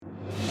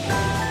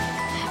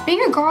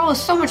Being a girl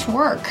is so much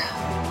work.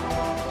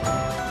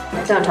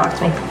 Don't talk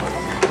to me.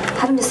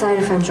 Haven't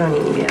decided if I'm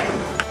joining you yet.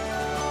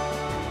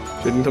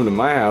 She didn't come to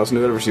my house and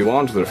do whatever she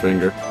wants with her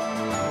finger.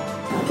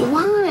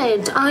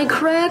 What? I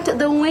cracked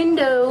the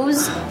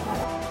windows.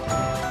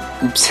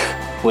 Oops.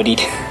 Woody.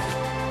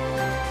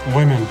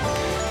 Women.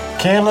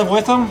 Can't live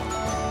with them?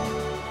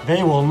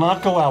 They will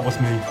not go out with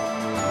me.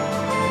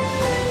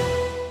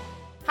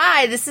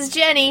 Hi, this is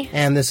Jenny.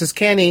 And this is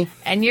Kenny.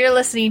 And you're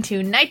listening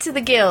to Knights of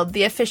the Guild,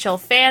 the official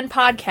fan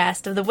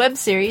podcast of the web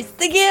series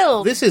The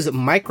Guild. This is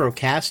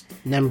Microcast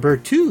number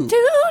 2. 2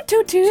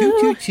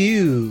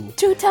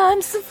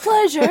 times the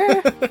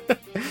pleasure.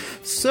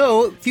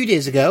 So, a few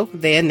days ago,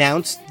 they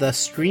announced the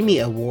Streamy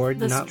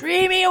Award.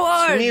 Streamy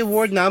Award. Streamy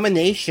Award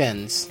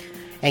nominations.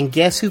 And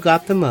guess who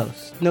got the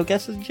most? No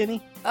guesses,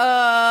 Jenny? It's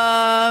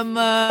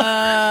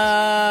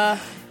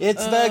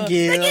the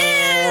Guild. The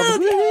Guild.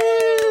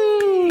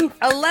 Woo-hoo!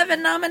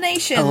 11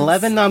 nominations.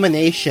 11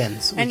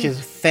 nominations, which is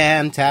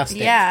fantastic.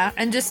 Yeah,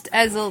 and just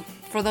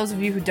for those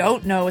of you who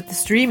don't know what the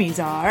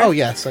Streamies are. Oh,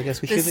 yes, I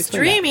guess we should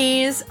explain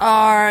Streamies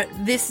are,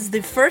 this is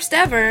the first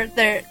ever,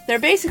 they're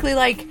basically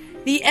like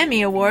the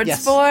Emmy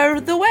Awards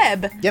for the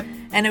web. Yep.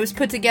 And it was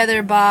put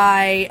together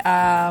by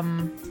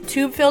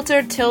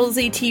TubeFilter,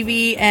 Tilsy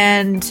TV,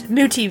 and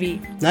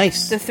MooTV.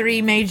 Nice. The three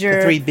big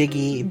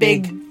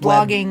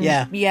blogging.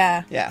 Web.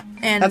 Yeah.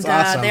 And that's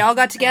awesome. they all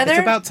got together.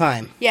 It's about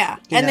time. Yeah.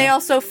 And they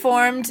also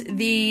formed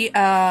the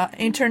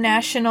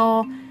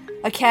International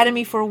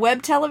Academy for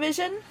Web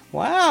Television.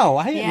 Wow,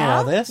 I didn't know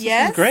all this.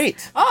 Yes. This is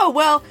great. Oh,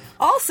 well,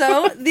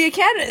 also, the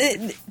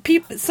Academy,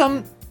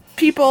 some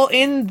people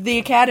in the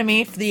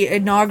Academy, the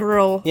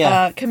inaugural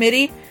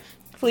committee,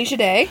 Felicia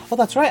Day. Oh,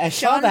 that's right. I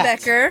saw Sean that.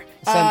 Becker.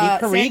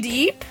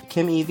 Sandeep.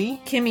 Kim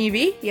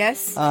Evie.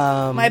 Yes.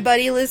 My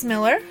buddy Liz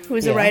Miller, who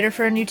is a writer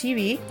for a new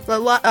TV.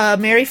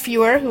 Mary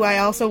Fewer, who I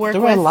also work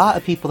with. There were a lot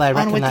of people that I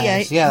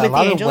recognize. A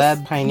lot of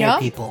web pioneer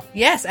people.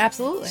 Yes,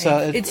 absolutely. So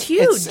it's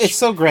huge. It's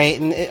so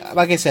great. And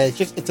like I said,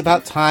 it's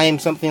about time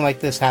something like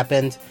this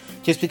happened.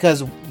 Just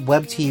because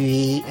web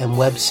TV and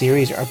web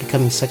series are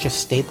becoming such a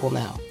staple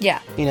now. Yeah.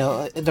 You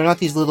know, they're not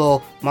these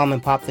little mom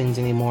and pop things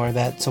anymore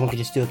that someone could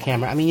just do a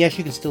camera. I mean, yes,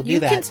 you can still do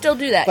that. You can still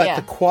do that, but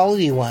the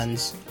quality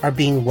ones are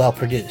being well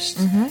produced.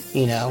 Mm-hmm.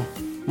 You know,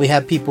 we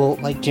have people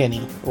like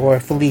Jenny or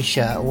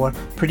Felicia or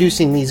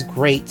producing these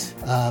great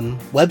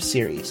web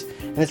series.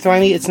 And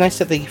it's nice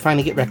that they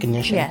finally get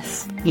recognition.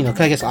 Yes. You know, 'cause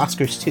I guess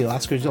Oscars too.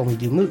 Oscars only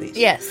do movies.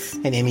 Yes.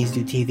 And Emmys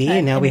do TV,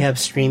 and now we have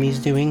Streamies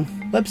doing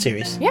web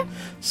series. Yeah.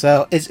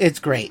 So it's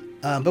great.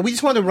 But we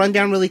just want to run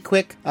down really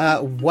quick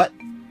what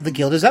the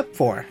Guild is up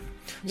for.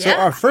 Yeah. So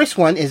our first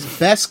one is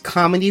Best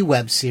Comedy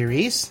Web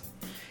Series.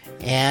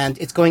 And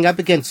it's going up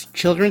against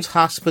Children's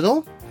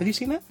Hospital. Have you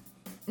seen that?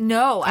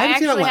 No, I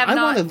actually have not.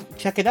 I want to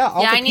check it out.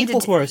 All the people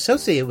who are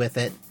associated with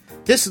it.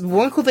 This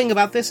one cool thing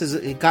about this is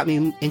it got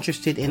me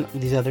interested in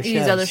these other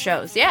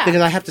shows. Yeah. Because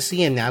I have to see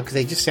them now because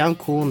they just sound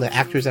cool and the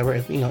actors that were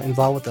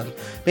involved with them.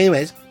 But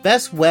anyways,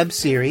 best web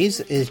series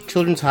is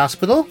Children's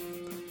Hospital.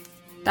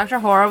 Dr.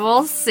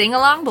 Horrible's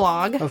Sing-Along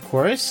Blog. Of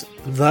course.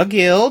 The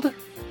Guild.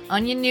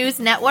 Onion News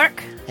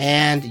Network.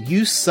 And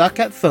You Suck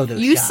at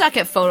Photoshop. You Suck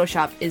at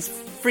Photoshop is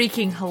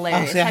freaking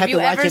hilarious. Oh, so have you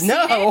ever seen it?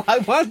 No, I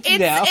want to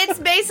now. It's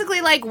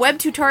basically like web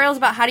tutorials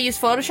about how to use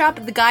Photoshop,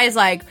 and the guy is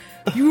like,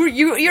 you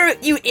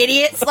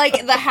idiots,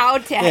 like the how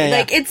to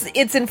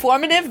it's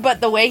informative, but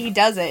the way he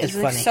does it is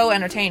like so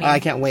entertaining. I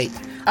can't wait.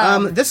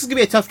 This is gonna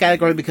be a tough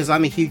category because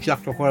I'm a huge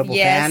Dr. Horrible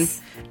fan,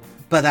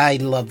 but I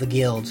love the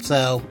Guild,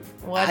 so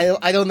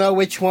I don't know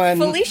which one.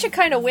 Felicia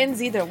kind of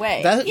wins either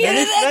way. That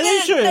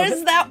is true.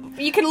 There's that,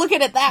 you can look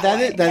at it that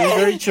way. That is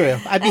very true.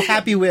 I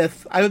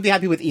would be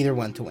happy with either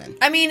one to win.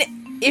 I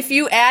mean, if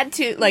you add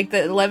to like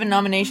the 11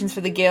 nominations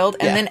for the Guild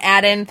and then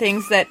add in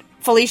things that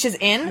Felicia's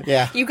in,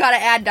 you gotta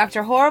add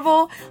Dr.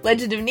 Horrible,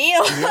 Legend of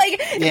Neil,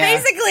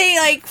 basically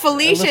like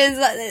Felicia's...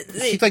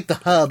 she's like the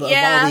hub of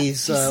all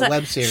these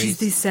web series. She's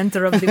the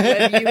center of the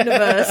web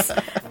universe.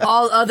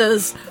 All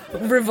others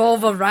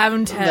revolve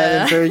around her.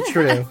 That is very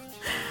true.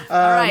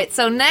 Alright,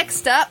 so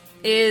next up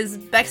is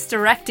Best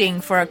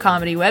Directing for a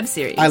Comedy Web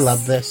Series. I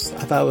love this.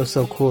 I thought it was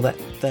so cool that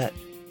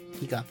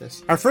he got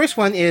this. Our first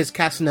one is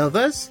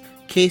Casanovas,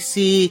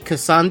 Casey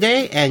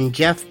Kasande, and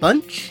Jeff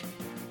Bunch.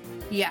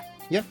 Yeah.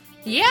 Yep.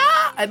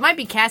 Yeah, it might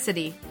be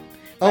Cassidy.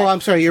 Oh,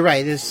 I'm sorry, you're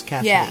right. It is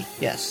Cassidy. Yeah.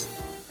 Yes.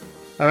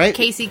 All right.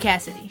 Casey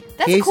Cassidy.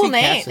 That's a cool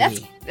name.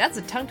 That's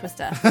a tongue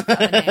twister of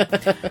a name.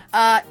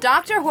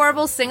 Dr.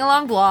 Horrible's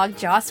Sing-Along Blog,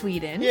 Joss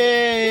Whedon.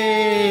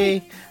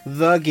 Yay!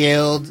 The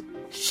Guild.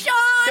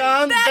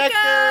 Sean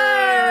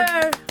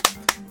Becker!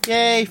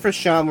 Yay for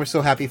Sean. We're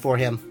so happy for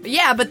him.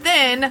 Yeah, but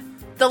then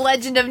The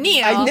Legend of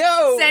Neil. I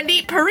know.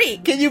 Sandeep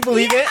Parikh. Can you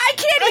believe it? I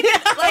can't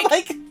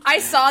even. I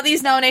saw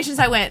these nominations.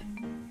 I went,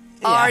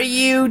 are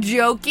you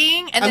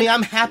joking? And then,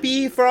 I'm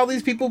happy for all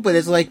these people, but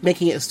it's like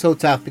making it so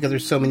tough because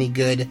there's so many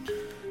good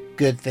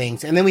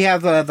things. And then we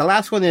have the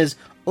last one is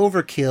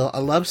Overkill,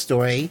 a love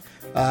story.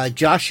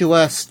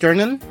 Joshua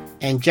Sternan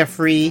and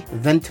Jeffrey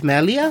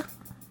Ventimiglia.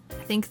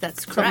 I think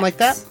that's correct. Something like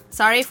that.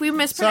 Sorry if we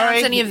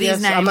mispronounce any of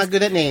these names. I'm not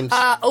good at names.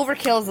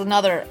 Overkill is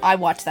another. I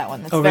watched that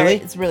one. That's really?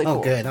 It's really cool.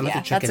 Oh, good. I'm going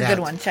to check it out. That's a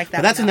good one. Check that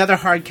But that's one out. another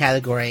hard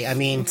category. I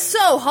mean...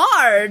 So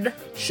hard!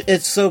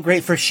 It's so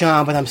great for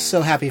Sean, but I'm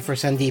so happy for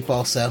Sandeep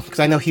also. Because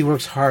I know he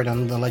works hard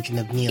on The Legend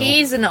of Neil.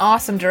 He's an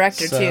awesome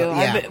director, too.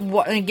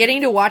 Yeah.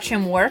 Getting to watch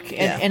him work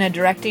in a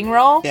directing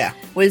role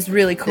was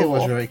really cool. It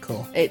was really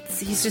cool.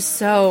 He's just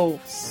so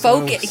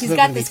focused. He's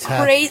got this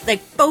crazy,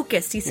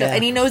 focused.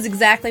 And he knows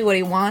exactly what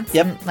he wants.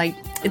 Yep. And,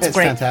 it's It's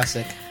great.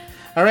 fantastic.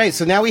 All right,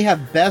 so now we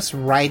have Best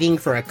Writing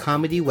for a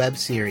Comedy Web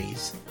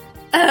Series.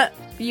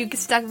 You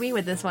stuck me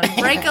with this one.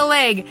 Break a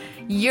Leg.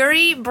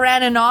 Yuri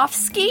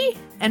Braninovsky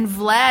and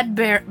Vlad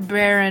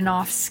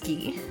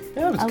Baranovsky.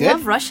 That was I good.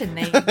 love Russian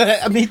names.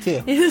 Me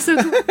too. It was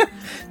so cool.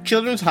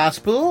 Children's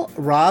Hospital,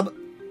 Rob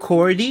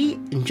Cordy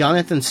and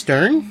Jonathan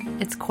Stern.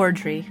 It's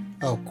Cordry.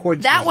 Oh,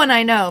 Cordy. That one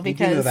I know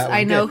because that one.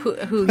 I know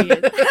who he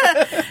is.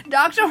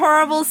 Dr.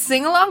 Horrible's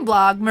sing-along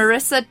blog,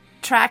 Marissa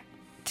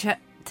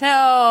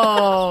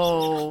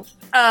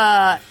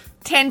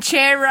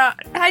Tanchera.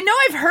 I know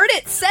I've heard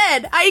it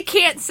said. I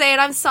can't say it.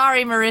 I'm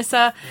sorry,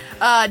 Marissa.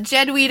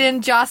 Jed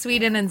Whedon, Joss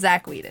Whedon, and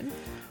Zach Whedon.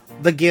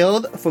 The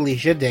Guild,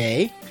 Felicia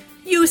Day.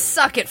 You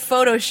suck at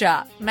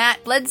Photoshop.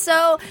 Matt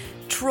Bledsoe,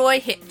 Troy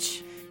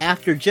Hitch.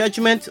 After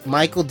Judgment,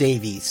 Michael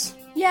Davies.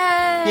 Yay!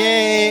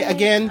 Yay!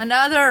 Again,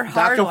 another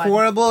hard Dr. one.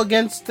 Horrible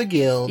against the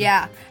Guild.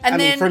 Yeah, and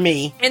then for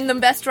me, in the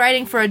best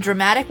writing for a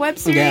dramatic web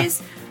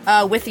series,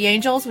 With the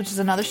Angels, which is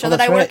another show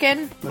that I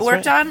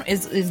worked on,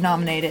 is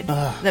nominated.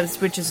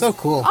 Which is so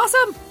cool,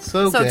 awesome.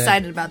 So good.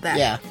 Excited about that.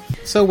 Yeah,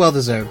 so well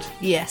deserved.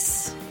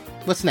 Yes.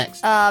 What's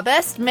next?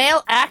 Best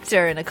male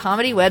actor in a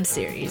comedy web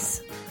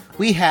series.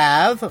 We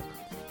have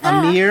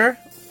Amir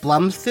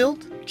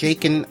Blumfield,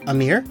 Jake and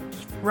Amir.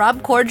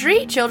 Rob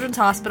Corddry, Children's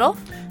Hospital.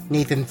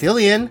 Nathan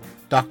Fillion,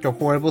 Dr.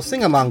 Horrible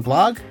Sing-Along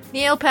Blog.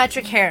 Neil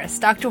Patrick Harris,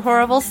 Dr.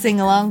 Horrible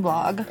Sing-Along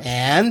Blog.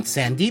 And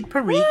Sandeep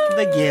Parikh,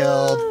 The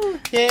Guild.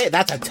 Yay,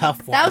 that's a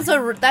tough one.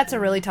 That's a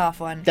really tough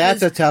one.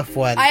 That's a tough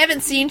one. I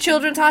haven't seen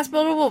Children's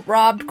Hospital, but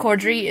Rob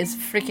Corddry is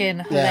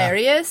freaking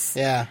hilarious.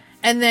 Yeah.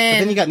 And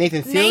then you got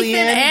Nathan Fillion.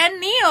 and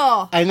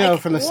Neil. I know,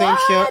 from the same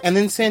show. And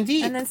then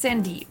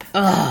Sandeep.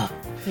 Ugh.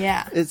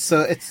 Yeah. It's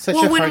such a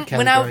hard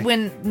category.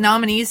 When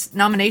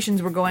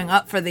nominations were going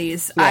up for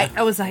these,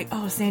 I was like,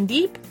 oh,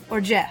 Sandeep or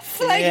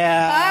Jeff?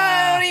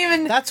 I don't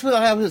even... That's what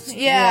I was...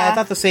 Yeah, I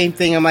thought the same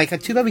thing. I'm like,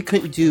 too bad we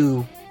couldn't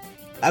do...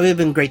 I would have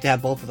been great to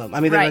have both of them. I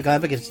mean, they're going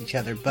up against each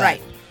other,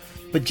 but...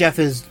 But Jeff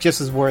is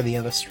just as worthy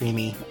of a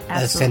streamy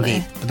as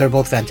Sandeep. But they're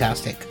both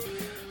fantastic.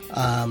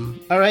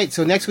 All right,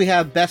 so next we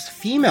have Best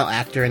Female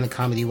Actor in the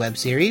Comedy Web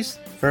Series.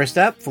 First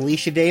up,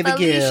 Felicia Day, The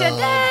Guild. Felicia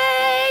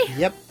Day!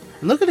 Yep.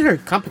 And look at her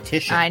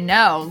competition. I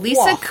know.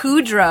 Lisa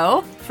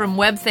Kudrow from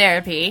Web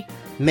Therapy.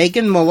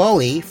 Megan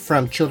Mullally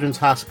from Children's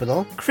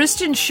Hospital.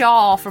 Kristen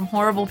Shaw from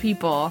Horrible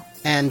People.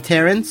 And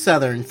Taryn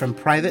Southern from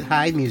Private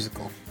High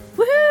Musical.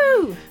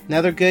 Woohoo!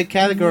 Another good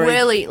category.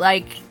 Really,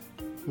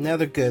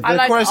 Another good. But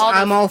of course,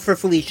 I'm all for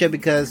Felicia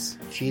because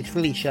she's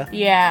Felicia.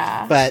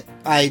 Yeah. But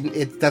that's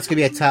going to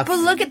be a tough... But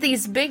look at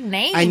these big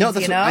names, I know.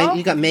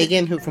 You got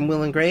Megan from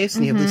Will and Grace,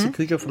 and you have Lisa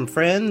Kudrow from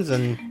Friends,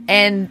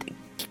 and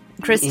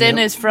Kristen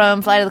is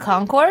from Flight of the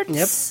Conchords.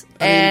 Yep.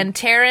 And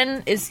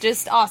Taryn is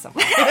just awesome.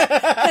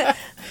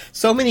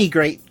 So many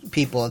great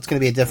people. It's going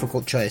to be a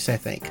difficult choice, I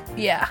think.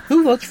 Yeah.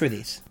 Who votes for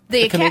these?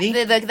 The committee?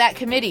 That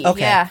committee. Okay.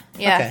 Yeah.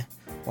 Okay.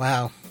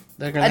 Wow.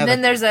 They're gonna and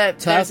then there's an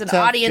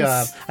audience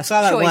job. I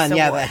saw that one,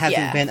 award. that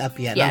hasn't been up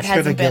yet. Yeah, I'm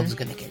sure the Guild's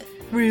going to get it.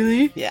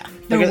 Really? Yeah.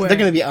 They're going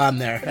to be on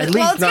there. At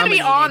least it's going to be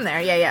on there.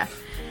 Yeah.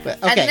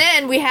 But, okay. And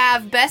then we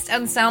have Best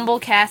Ensemble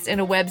Cast in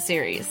a Web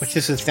Series. Which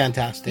this is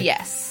fantastic.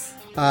 Yes.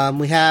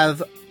 We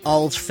have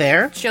All's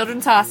Fair.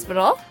 Children's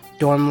Hospital.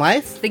 Dorm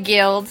Life. The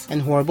Guild.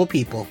 And Horrible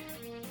People.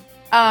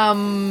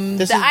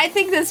 I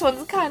think this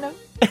one's kind of...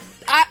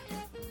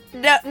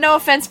 no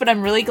offense, but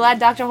I'm really glad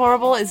Dr.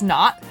 Horrible is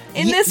not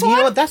in this one. You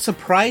know what? That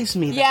surprised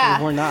me that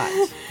they were not.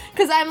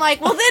 Because I'm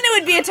like, well, then it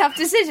would be a tough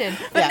decision.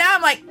 But now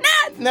I'm like, nah.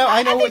 No,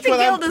 I know which one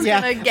the Guild is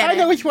going to get it. I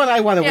know which one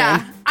I want to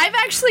win. I've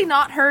actually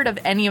not heard of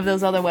any of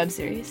those other web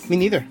series. Me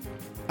neither.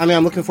 I mean,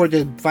 I'm looking forward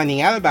to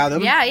finding out about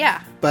them.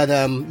 Yeah. But,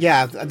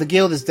 the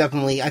Guild is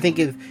definitely... I think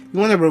if you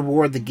want to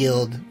reward the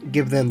Guild,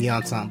 give them the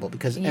ensemble.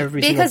 Because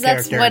every single character...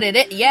 Because that's what it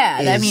is.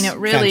 Yeah, I mean, it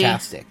really...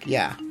 fantastic,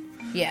 yeah.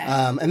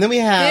 Yeah. And then we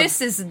have...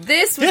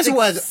 This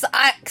was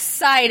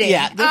exciting.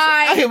 Yeah.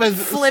 I was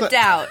flipped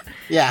out.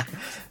 Yeah.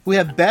 We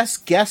have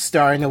Best Guest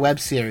Star in a Web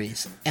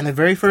Series. And the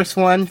very first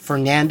one,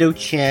 Fernando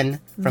Chin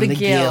from The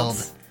Guild.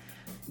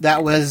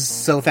 That was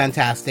so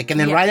fantastic. And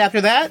then right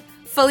after that...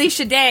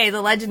 Felicia Day,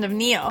 The Legend of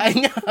Neil. I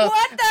know.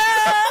 What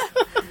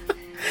the...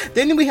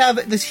 Then we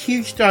have this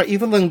huge star,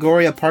 Eva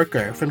Longoria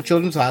Parker from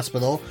Children's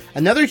Hospital.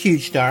 Another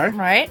huge star.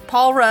 Right.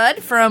 Paul Rudd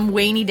from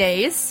Wainy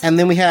Days. And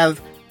then we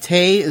have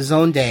Tay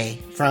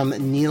Zonde from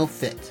Neil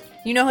Fit.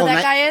 You know who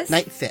that guy is?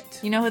 Night Fit.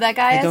 You know who that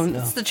guy is? I don't know.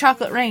 It's the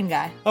Chocolate Rain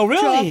guy. Oh,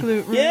 really?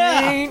 Chocolate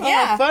Rain.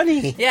 Yeah. Oh,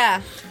 funny.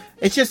 Yeah.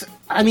 It's just,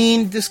 I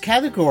mean, this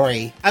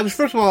category.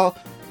 First of all,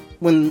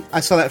 when I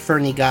saw that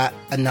Fernie got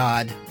a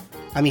nod,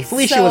 I mean,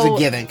 Felicia So was a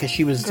given because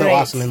she was so great.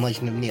 awesome in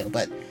Legend of Neil,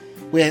 but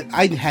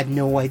I had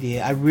no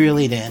idea. I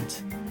really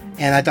didn't.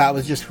 And I thought it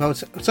was just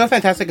so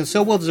fantastic and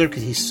so well deserved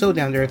because he's so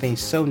down to earth and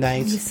he's so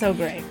nice. He's so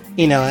great.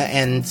 You know,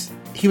 and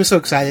he was so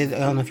excited. I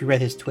don't know if you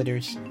read his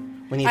Twitters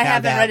when he I found out.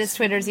 haven't read his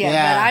Twitters yet,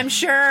 Yeah. but I'm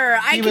sure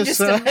I He can was just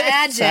so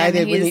imagine.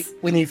 excited He's,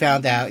 when he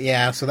found out.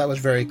 Yeah, so that was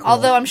very cool.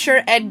 although I'm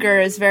sure Edgar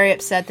is very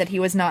upset that he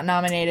was not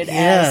nominated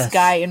Yes. as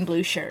Guy in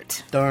Blue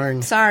Shirt.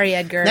 Darn. Sorry,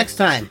 Edgar. Next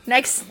time.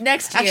 Next year.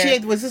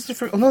 Actually, was this the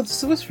first? Oh, no,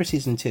 this was for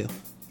season 2.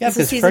 Yeah, This is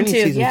because season Fernie's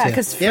 2. season Yeah, 2.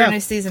 because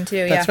Fernie's season 2.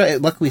 Yeah. That's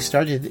right. Luckily, we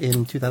started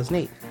in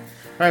 2008.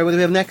 All right, what do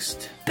we have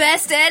next?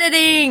 Best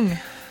editing.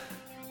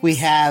 We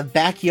have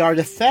Backyard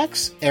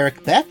Effects,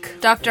 Eric Beck.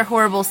 Dr.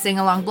 Horrible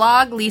Sing-Along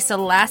Blog, Lisa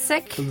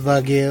Lassick. The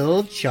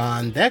Guild,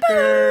 Sean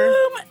Becker.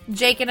 Boom!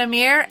 Jake and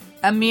Amir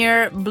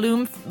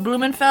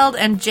Blumenfeld,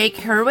 and Jake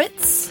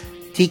Hurwitz.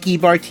 Tiki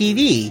Bar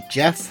TV,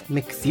 Jeff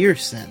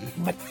McPherson.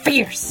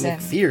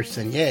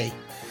 McPherson, yay.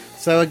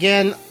 So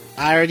again,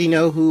 I already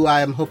know who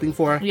I'm hoping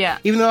for. Yeah.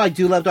 Even though I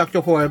do love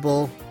Dr.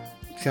 Horrible,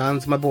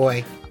 Sean's my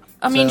boy.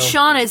 I mean, So-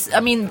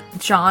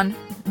 Sean,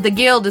 the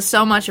Guild is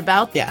so much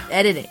about Yeah.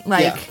 editing.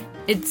 Like, Yeah.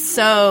 it's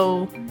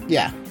so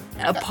Yeah.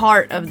 a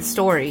part of the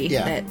story.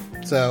 Yeah.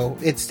 That, So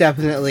it's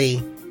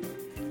definitely,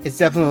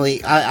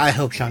 I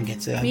hope Sean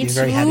gets it. I'd Me be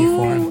very happy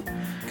for too. him.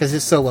 Because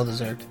it's so well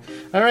deserved.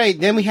 All right,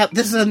 then we have,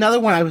 this is another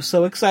one I was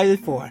so excited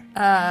for.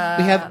 We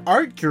have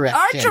Art Direction.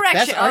 Art Direction.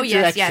 Best Oh, Art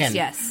yes, Direction.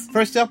 yes.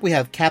 First up, we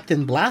have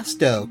Captain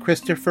Blasto,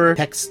 Christopher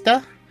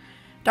Texta.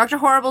 Dr.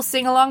 Horrible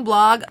Sing-Along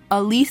Blog,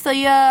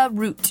 Alethea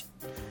Root.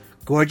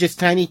 Gorgeous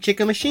Tiny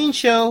Chica Machine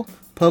Show,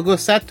 Pogo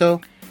Sato.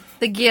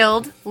 The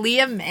Guild,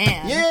 Leah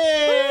Mann.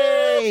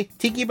 Yay!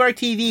 Tiki Bar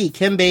TV,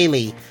 Kim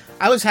Bailey.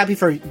 I was happy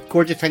for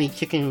Gorgeous Tiny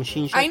Chicken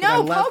Machine Show. I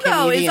know, 'cause love Pogo Kim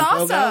is Eby and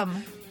Pogo.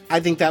 awesome. I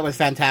think that was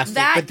fantastic.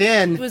 That but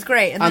then was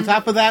great. And on then-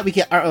 top of that, we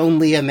get our own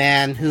Leah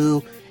Mann,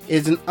 who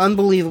is an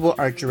unbelievable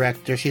art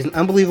director. She's an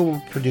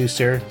unbelievable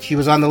producer. She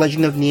was on The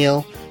Legend of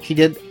Neil. She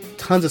did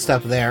tons of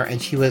stuff there,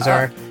 and she was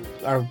our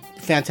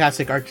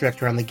fantastic art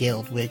director on The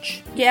Guild,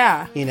 which,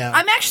 Yeah. you know.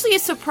 I'm actually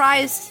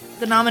surprised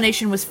the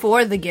nomination was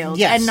for the Guild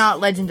Yes. and not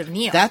Legend of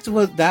Neil.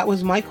 that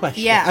was my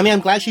question. Yeah. I mean, I'm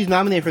glad she's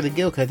nominated for The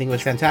Guild because I think it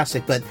was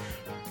fantastic, but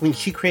when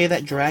she created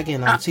that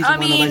dragon on season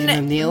 1 of Legend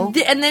of Neil...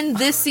 and then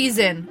this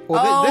season.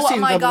 Well, this oh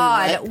season's my up-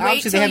 god. Wait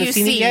obviously they till haven't you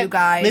seen it see, yet. you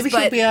guys. Maybe she'll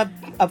but be up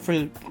for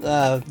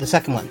the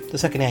second one, the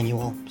second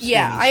annual.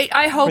 yeah, series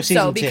I for hope so,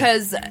 season 2.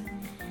 because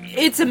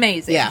it's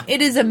amazing. Yeah.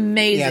 It is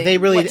amazing. Yeah, they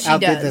really what she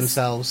outdid does.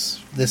 themselves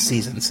this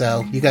season,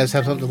 so you guys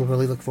have something to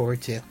really look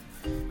forward to.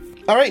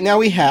 All right, now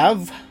we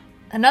have...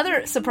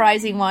 Another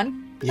surprising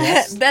one.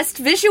 Yes. Best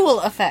visual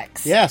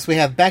effects. Yes, we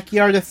have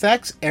Backyard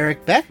Effects,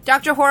 Eric Beck.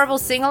 Dr. Horrible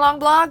Sing-Along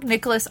Blog,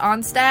 Nicholas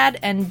Onstad,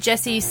 and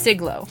Jesse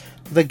Siglo.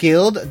 The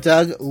Guild,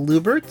 Doug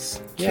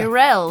Luberts. Yeah.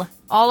 Kirel,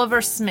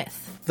 Oliver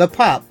Smith. The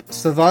Pop,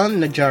 Savan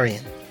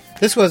Najarian.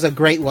 This was a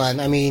great one.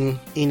 I mean,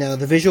 you know,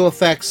 the visual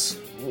effects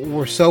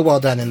were so well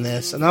done in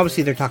this, and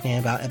obviously they're talking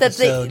about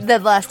episode The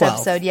last 12.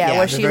 episode,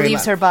 where the she very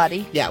leaves her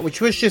body. Yeah, which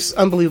was just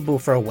unbelievable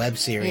for a web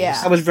series. Yeah.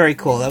 That was very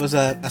cool. That was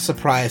a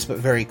surprise, but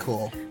very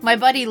cool. My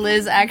buddy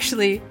Liz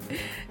actually,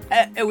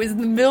 it was in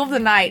the middle of the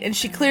night, and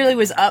she clearly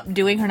was up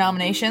doing her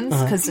nominations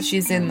because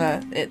she's in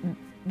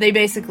they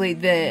basically,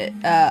 the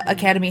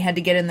Academy had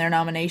to get in their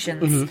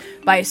nominations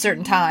by a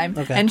certain time,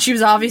 Okay. and she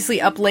was obviously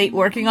up late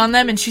working on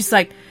them, and she's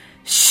like,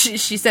 she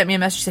sent me a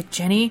message, she's like,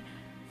 Jenny,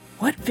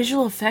 what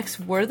visual effects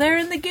were there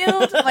in the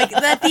Guild? Like,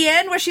 at the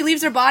end where she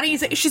leaves her body,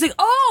 she's like,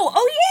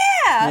 oh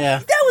yeah, Yeah.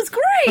 that was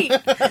great.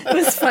 It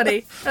was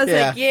funny. I was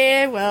Yeah. like,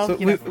 yeah, well, So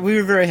you know. we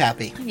were very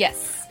happy. Yes.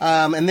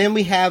 And then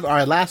we have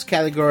our last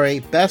category,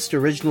 Best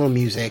Original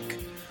Music.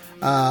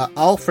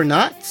 All for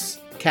Knots,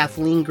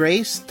 Kathleen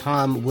Grace,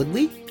 Tom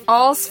Woodley.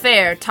 All's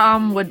Fair,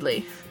 Tom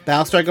Woodley.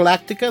 Battlestar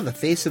Galactica, The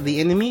Face of the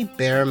Enemy,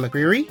 Bear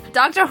McCreary.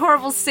 Dr.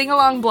 Horrible's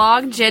sing-along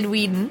blog, Jed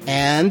Whedon.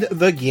 And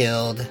The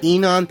Guild,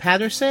 Enon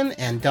Patterson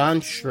and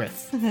Don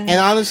Schriff. And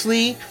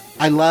honestly,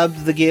 I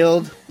loved The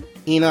Guild,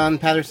 Enon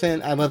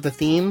Patterson. I love the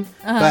theme,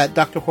 but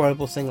Dr.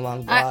 Horrible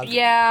Sing-Along blog.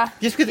 Yeah.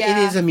 Just because yeah.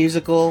 it is a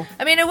musical.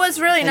 I mean, it was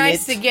really And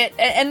nice to get...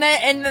 And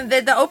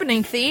the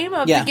opening theme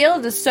of Yeah. The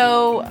Guild is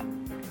so...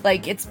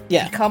 Like, it's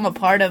Yeah. become a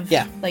part of...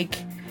 Yeah. Like...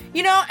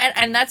 You know,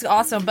 and that's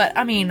awesome, but,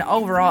 I mean,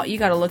 overall, you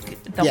gotta look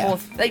at the Yeah. whole...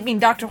 I mean,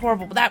 Dr.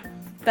 Horrible, but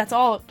that's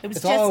all... It was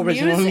It's just all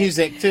original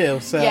music too.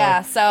 So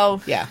Yeah,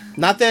 so... yeah,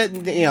 not that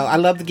I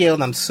love The Guild,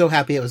 and I'm so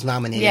happy it was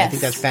nominated. I Yes.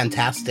 think that's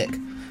fantastic.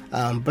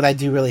 But I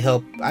do really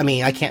hope. I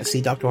mean, I can't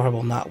see Dr.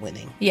 Horrible not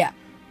winning Yeah.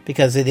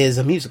 because it is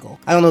a musical.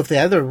 I don't know if the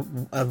other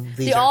of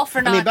these. The All for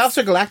I mean, Naughts-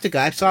 Battlestar Galactica.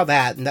 I saw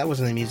that, and that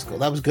wasn't a musical.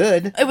 That was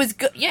good. It was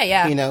good.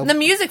 Yeah. You know. The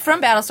music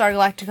from Battlestar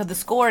Galactica, the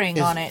scoring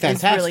Is on it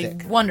fantastic. is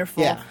really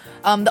wonderful. Yeah.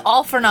 The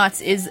All for Naughts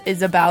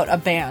is about a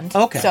band.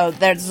 Okay. So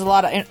there's a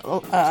lot of...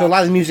 So a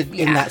lot of music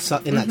in yeah. that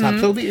top.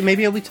 So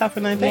maybe it'll be top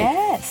for 9th.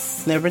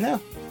 yes. Never know.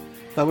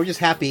 But we're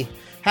just happy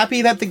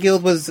that the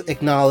Guild was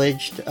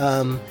acknowledged.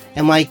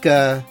 And like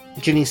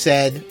Ginny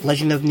said,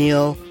 Legend of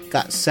Neil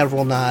got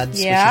several nods,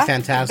 Yeah. which is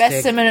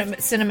fantastic.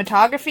 Best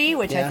cinematography,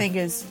 which Yeah. I think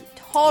is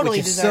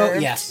totally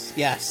deserved.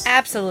 Yes.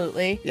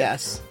 Absolutely.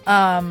 Yes.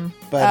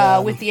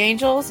 But With the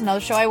Angels,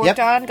 another show I worked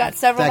on, got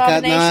several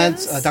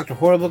nominations. Got nods. Dr.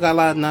 Horrible got a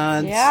lot of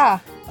nods. Yeah.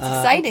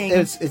 Exciting.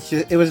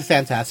 It was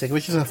fantastic. It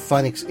was just a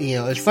fun,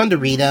 it was fun to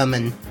read them,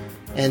 and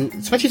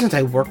especially since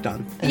I worked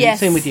on. And yes.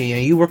 Same with you.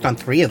 You worked on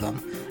 3 of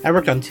them. I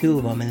worked on 2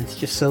 of them, and it's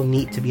just so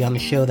neat to be on a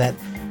show that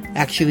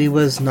actually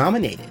was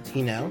nominated.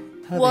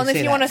 Well, and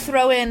if you want to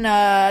throw in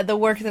the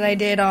work that I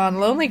did on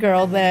Lonely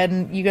Girl,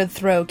 then you could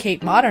throw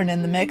Kate Modern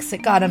in the mix. It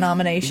got a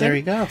nomination. There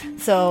you go.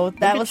 So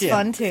that was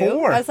fun too.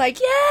 4. I was like,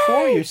 yay!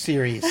 4 your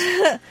series.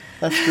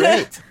 That's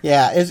great.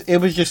 Yeah, it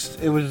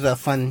was a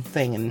fun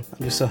thing, and I'm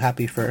just so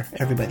happy for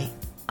everybody.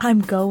 I'm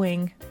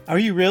going. Are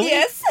you really?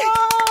 Yes.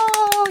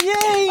 Oh,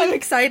 yay! I'm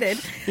excited.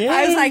 Yay.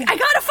 I was like, I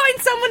gotta find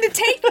someone to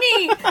take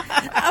me.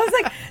 I was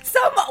like,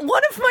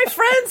 one of my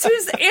friends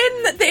who's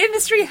in the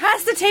industry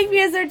has to take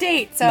me as their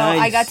date. So nice.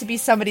 I got to be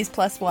somebody's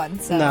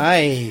 +1. So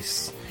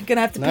nice.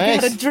 Gonna have to pick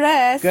out a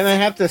dress. Gonna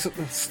have to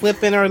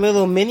slip in our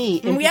little mini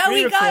MP3 we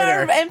recorder. got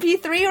our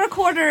MP3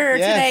 recorder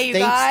today, you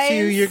guys. Thanks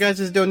to your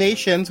guys'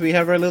 donations, we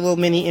have our little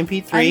mini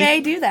MP3. I may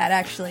do that,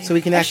 actually. So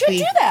we can actually...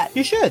 should do that.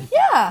 You should.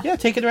 Yeah. Yeah,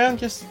 take it around,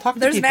 just talk to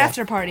There's people. an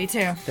after party,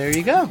 too. There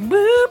you go.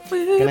 Boop,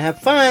 boop. Gonna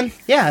have fun.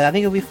 Yeah, I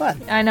think it'll be fun.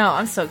 I know,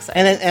 I'm so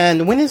excited.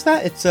 And when is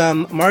that? It's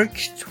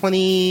March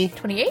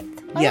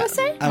 28th, I want to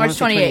say? March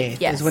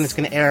 28th, yes. Is when it's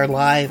going to air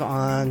live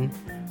on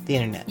the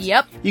internet.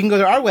 Yep. You can go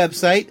to our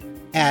website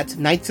at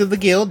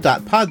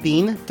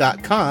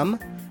knightsoftheguild.podbean.com,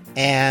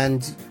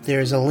 and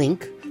there's a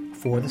link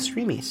for the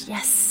Streamies.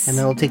 Yes. And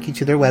that'll take you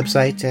to their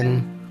website,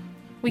 and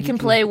we can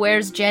play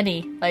Where's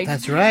Jenny?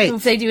 That's right.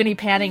 If they do any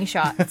panning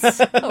shots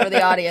over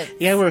the audience.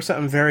 Yeah, wear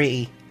something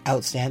very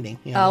outstanding.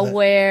 I'll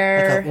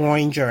wear... like an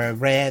orange or a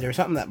red or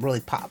something that really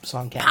pops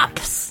on camera.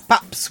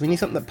 Pops. We need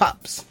something that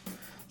pops.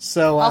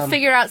 So I'll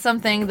figure out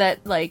something that,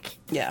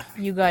 yeah,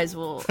 you guys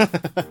will...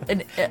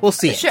 we'll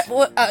see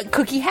a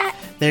cookie hat.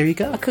 There you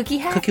go. A cookie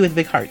hat. Cookie with a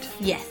big heart.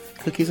 Yes.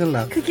 Cookies and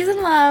love. Cookies and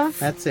love.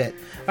 That's it.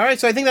 All right,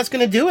 so I think that's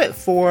going to do it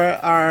for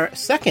our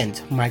second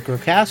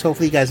microcast.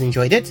 Hopefully you guys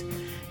enjoyed it.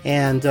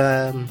 And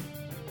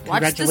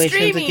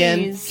congratulations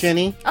again,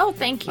 Jenny. Oh,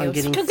 thank you. On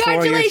getting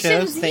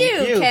congratulations, 4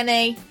 Thank you,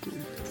 Kenny.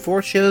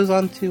 4 shows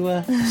onto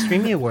the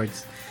Streamy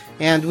Awards.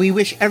 And we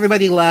wish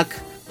everybody luck.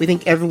 We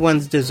think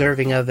everyone's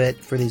deserving of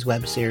it for these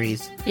web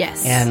series.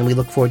 Yes. And we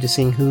look forward to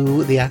seeing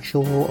who the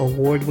actual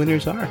award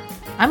winners are.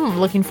 I'm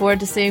looking forward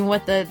to seeing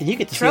what the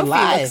trophy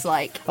looks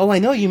like. Oh, I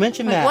know, you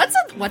mentioned that.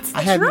 What's the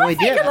I had no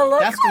idea. Gonna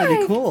look That's going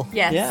to be cool.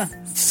 Yes. Yeah.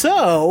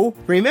 So,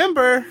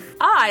 remember...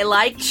 I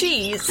like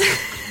cheese.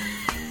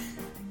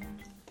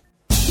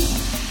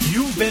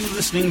 You've been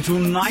listening to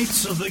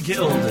Knights of the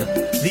Guild,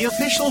 the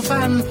official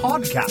fan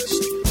podcast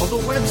of the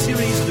web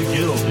series The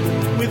Guild,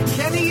 with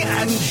Kenny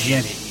and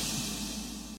Jenny.